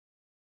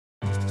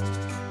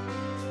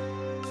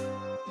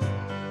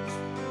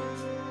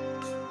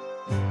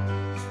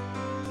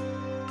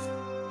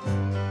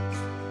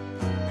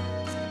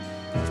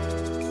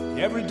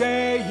Every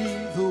day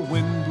the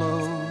wind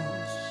blows,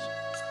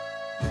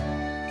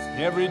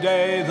 every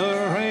day the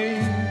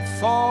rain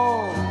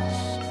falls,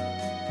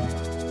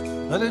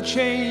 but a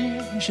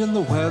change in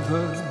the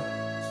weather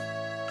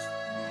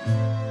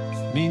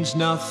means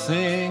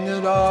nothing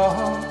at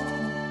all.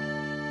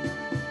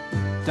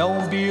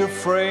 Don't be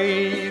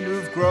afraid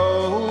of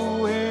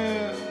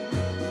growing,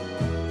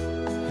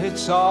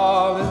 it's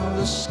all in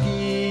the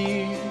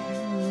scheme.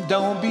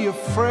 Don't be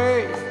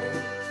afraid,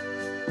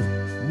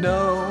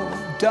 no,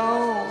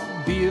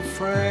 don't be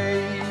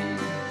afraid.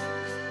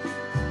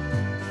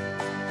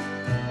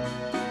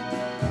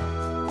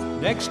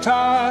 Next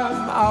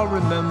time I'll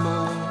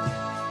remember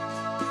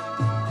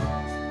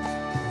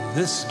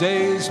this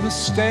day's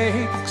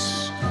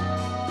mistakes,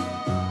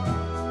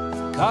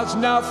 'cause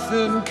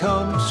nothing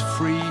comes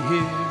free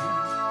here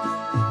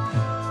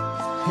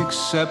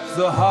except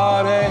the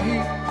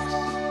heartaches.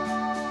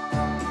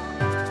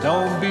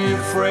 Don't be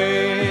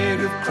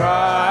afraid of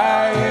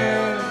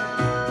crying,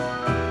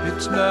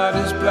 it's not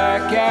as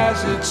black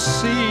as it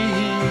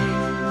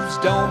seems.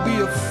 Don't be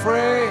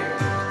afraid,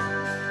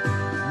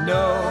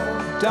 no,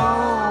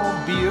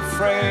 don't be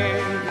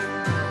afraid.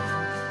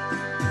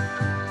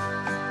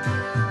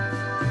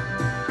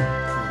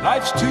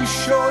 Life's too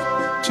short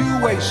to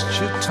waste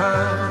your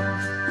time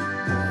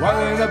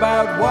worrying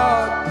about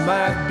what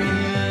might be.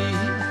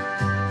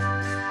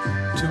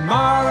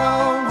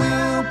 Tomorrow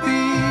will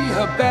be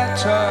a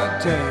better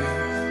day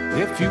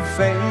if you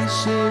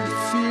face it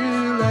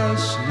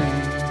fearlessly.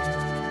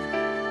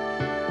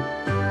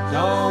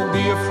 Don't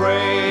be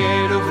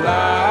afraid of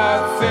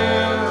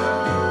laughing,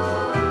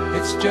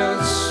 it's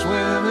just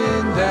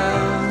swimming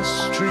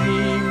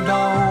downstream.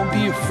 Don't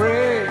be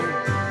afraid,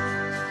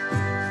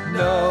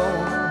 no,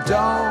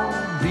 don't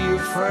be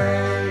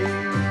afraid.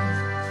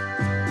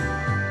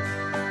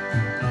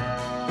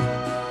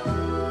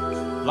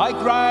 Like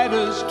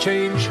riders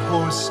change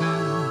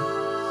horses,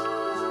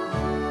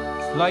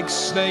 like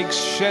snakes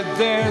shed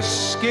their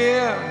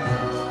skin,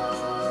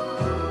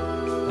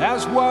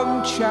 as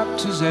one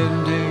chapter's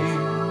ending,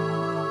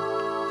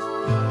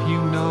 you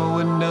know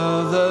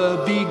another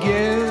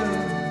begins.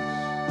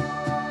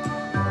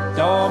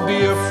 Don't be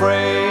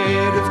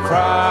afraid of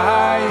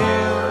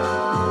crying,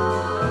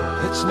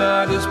 it's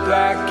not as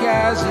black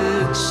as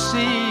it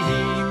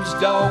seems.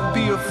 Don't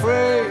be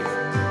afraid,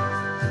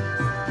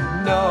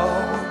 no,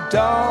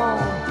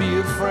 don't be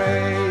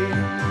afraid.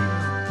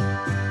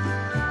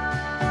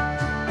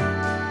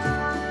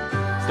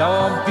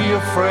 Don't be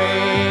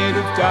afraid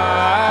of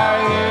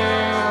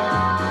dying,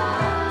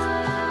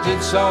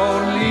 it's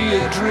only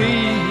a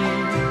dream.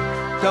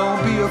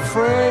 Don't be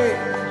afraid,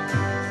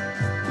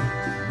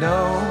 no,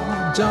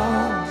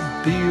 don't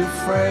be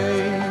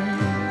afraid.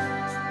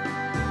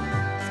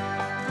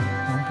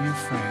 Don't be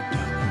afraid,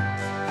 darling.